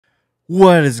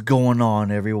What is going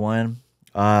on, everyone?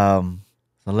 So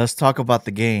let's talk about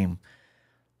the game.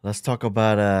 Let's talk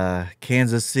about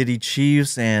Kansas City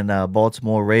Chiefs and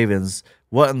Baltimore Ravens.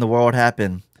 What in the world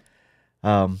happened?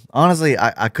 Honestly,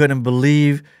 I couldn't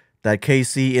believe that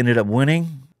KC ended up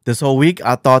winning. This whole week,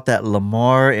 I thought that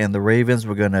Lamar and the Ravens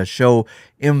were going to show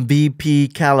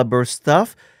MVP caliber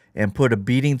stuff and put a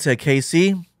beating to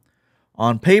KC.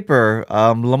 On paper,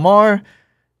 Lamar,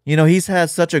 he's had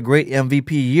such a great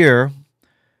MVP year.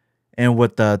 And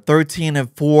with the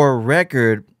 13-4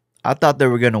 record, I thought they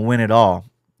were going to win it all.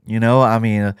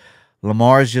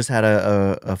 Lamar's just had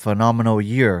a phenomenal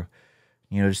year,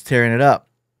 just tearing it up.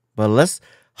 But let's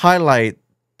highlight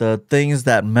the things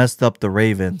that messed up the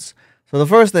Ravens. So the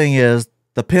first thing is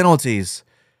the penalties.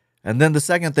 And then the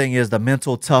second thing is the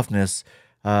mental toughness.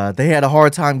 They had a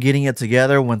hard time getting it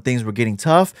together when things were getting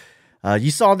tough.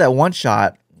 You saw that one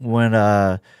shot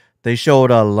when they showed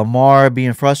Lamar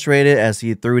being frustrated as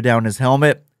he threw down his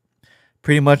helmet.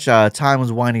 Pretty much time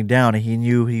was winding down, and he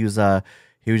knew he was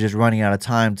just running out of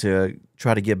time to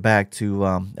try to get back to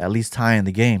at least tying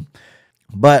the game.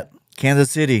 But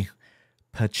Kansas City,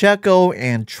 Pacheco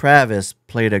and Travis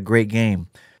played a great game.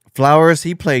 Flowers,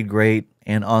 he played great,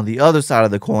 and on the other side of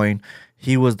the coin,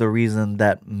 he was the reason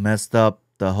that messed up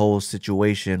the whole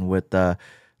situation with them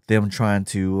trying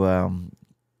to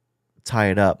tie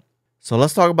it up. So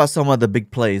let's talk about some of the big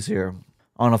plays here.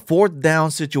 On a fourth down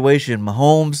situation,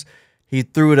 Mahomes, he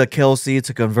threw to Kelsey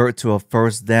to convert to a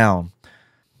first down.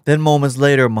 Then moments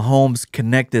later, Mahomes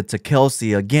connected to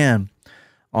Kelsey again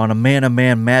on a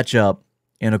man-to-man matchup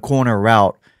in a corner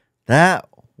route. That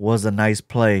was a nice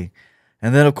play.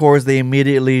 And then, of course, they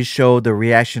immediately showed the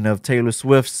reaction of Taylor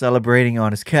Swift celebrating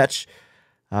on his catch.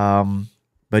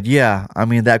 But yeah,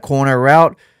 that corner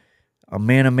route, a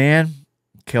man-to-man,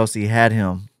 Kelsey had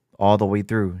him all the way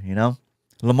through,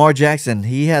 Lamar Jackson,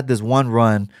 he had this one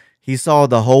run. He saw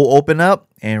the hole open up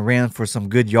and ran for some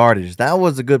good yardage. That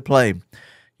was a good play.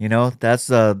 That's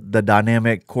the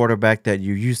dynamic quarterback that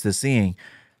you're used to seeing.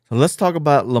 So let's talk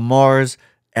about Lamar's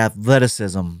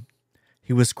athleticism.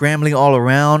 He was scrambling all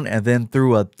around and then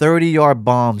threw a 30-yard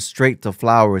bomb straight to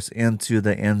Flowers into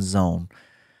the end zone.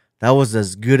 That was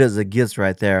as good as it gets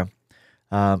right there.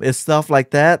 It's stuff like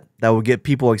that will get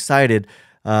people excited.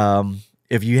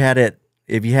 If you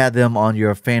had them on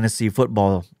your fantasy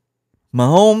football.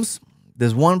 Mahomes,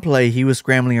 there's one play he was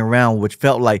scrambling around, which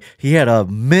felt like he had a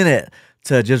minute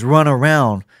to just run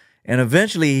around. And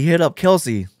eventually he hit up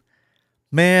Kelsey.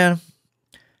 Man,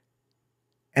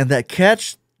 and that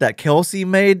catch that Kelsey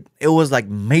made, it was like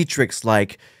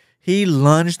Matrix-like. He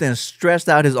lunged and stretched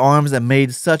out his arms and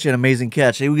made such an amazing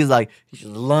catch. It was like he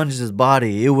just lunged his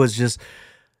body. That was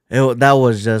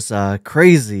just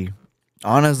crazy.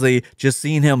 Honestly, just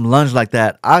seeing him lunge like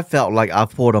that, I felt like I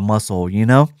pulled a muscle,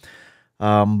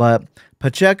 But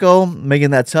Pacheco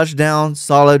making that touchdown,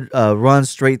 solid run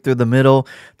straight through the middle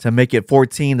to make it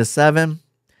 14-7.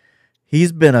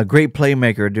 He's been a great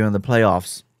playmaker during the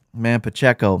playoffs. Man,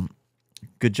 Pacheco,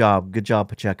 good job,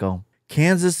 Pacheco.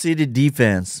 Kansas City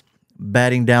defense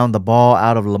batting down the ball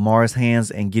out of Lamar's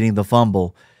hands and getting the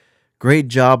fumble. Great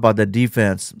job by the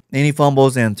defense. Any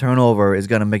fumbles and turnover is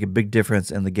going to make a big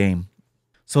difference in the game.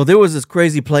 So there was this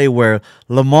crazy play where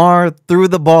Lamar threw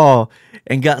the ball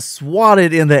and got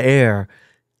swatted in the air.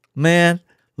 Man,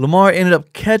 Lamar ended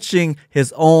up catching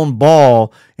his own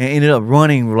ball and ended up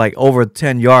running like over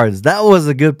 10 yards. That was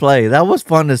a good play. That was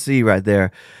fun to see right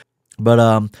there.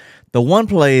 But the one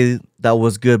play that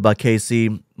was good by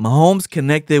KC, Mahomes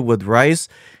connected with Rice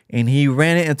and he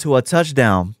ran it into a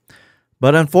touchdown.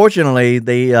 But unfortunately,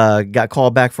 they got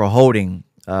called back for holding.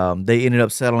 They ended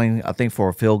up settling, I think, for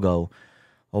a field goal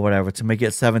or whatever to make it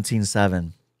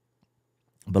 17-7.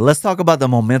 But let's talk about the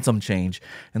momentum change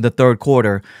in the third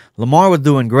quarter. Lamar was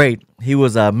doing great. He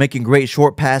was making great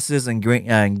short passes and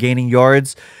gaining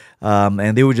yards,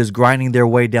 and they were just grinding their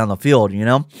way down the field,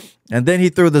 And then he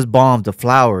threw this bomb to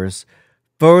Flowers,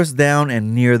 first down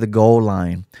and near the goal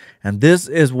line. And this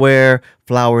is where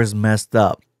Flowers messed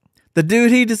up. The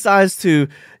dude, he decides to,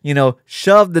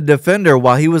 shove the defender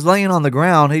while he was laying on the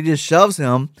ground. He just shoves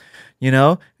him.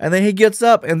 And then he gets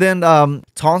up and then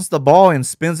taunts the ball and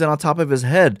spins it on top of his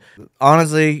head.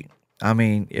 Honestly, I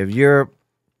know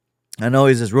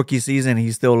he's his rookie season,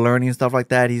 he's still learning and stuff like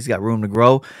that. He's got room to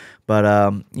grow.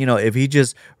 But, if he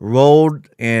just rolled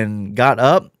and got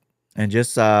up and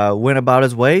just went about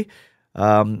his way,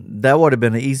 that would have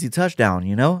been an easy touchdown,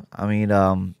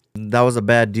 that was a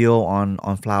bad deal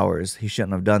on Flowers. He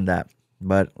shouldn't have done that.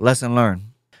 But lesson learned.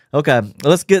 Okay,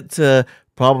 let's get to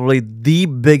probably the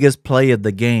biggest play of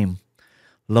the game.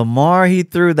 Lamar, he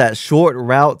threw that short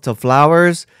route to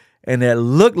Flowers, and it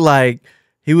looked like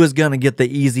he was gonna get the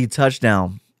easy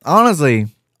touchdown. Honestly,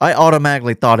 I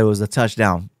automatically thought it was a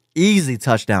touchdown. Easy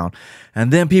touchdown.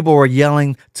 And then people were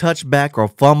yelling touchback or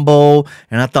fumble.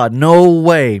 And I thought, no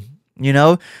way, you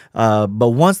know? But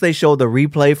once they showed the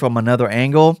replay from another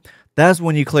angle, that's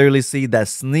when you clearly see that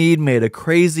Snead made a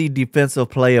crazy defensive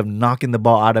play of knocking the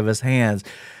ball out of his hands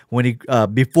when he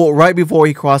right before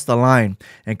he crossed the line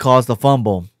and caused the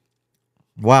fumble.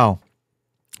 Wow.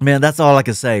 Man, that's all I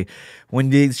can say. When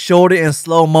they showed it in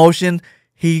slow motion,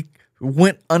 he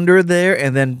went under there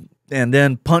and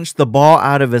then punched the ball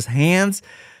out of his hands.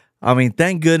 I mean,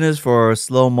 thank goodness for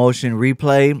slow motion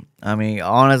replay. I mean,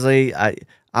 honestly,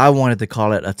 I wanted to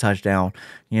call it a touchdown,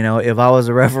 you know, if I was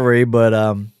a referee,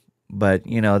 but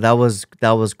you know, that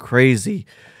was crazy.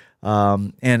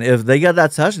 And if they got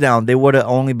that touchdown, they would have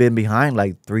only been behind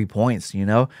like 3 points, you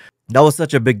know. That was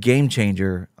such a big game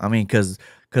changer. I mean, cuz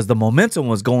the momentum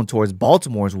was going towards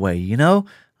Baltimore's way, you know?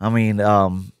 I mean,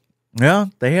 yeah,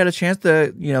 they had a chance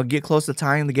to, you know, get close to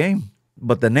tying the game.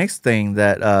 But the next thing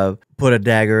that put a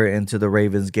dagger into the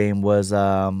Ravens game was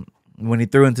when he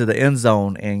threw into the end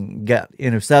zone and got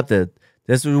intercepted.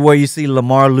 This is where you see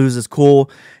Lamar lose his cool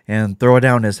and throw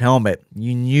down his helmet.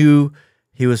 You knew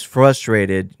he was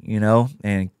frustrated, you know,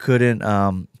 and couldn't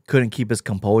keep his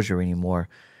composure anymore.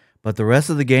 But the rest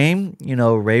of the game, you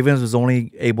know, Ravens was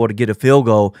only able to get a field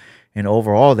goal, and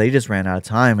overall they just ran out of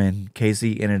time, and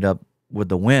KC ended up with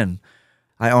the win.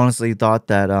 I honestly thought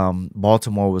that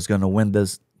Baltimore was going to win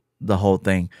the whole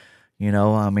thing. You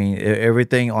know, I mean,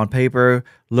 everything on paper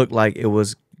looked like it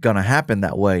was going to happen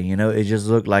that way. You know, it just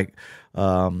looked like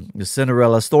the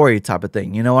Cinderella story type of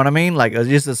thing. You know what I mean? Like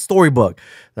just a storybook.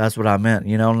 That's what I meant.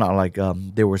 You know, not like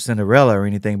they were Cinderella or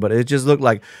anything, but it just looked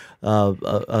like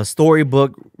a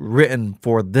storybook written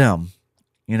for them.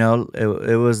 You know,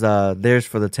 it was theirs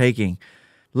for the taking.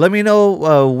 Let me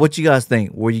know what you guys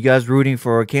think. Were you guys rooting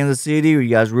for Kansas City? Were you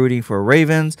guys rooting for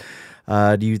Ravens?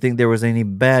 Do you think there was any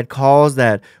bad calls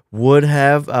that would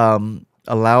have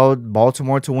allowed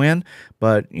Baltimore to win?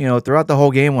 But, you know, throughout the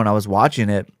whole game when I was watching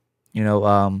it, you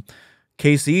know,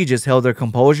 KC just held their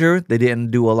composure. They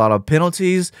didn't do a lot of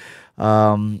penalties,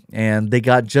 and they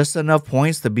got just enough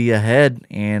points to be ahead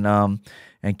and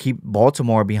keep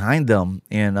Baltimore behind them.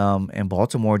 And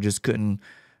Baltimore just couldn't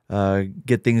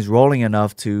get things rolling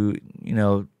enough to, you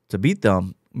know, to beat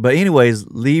them. But anyways,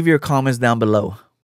 leave your comments down below.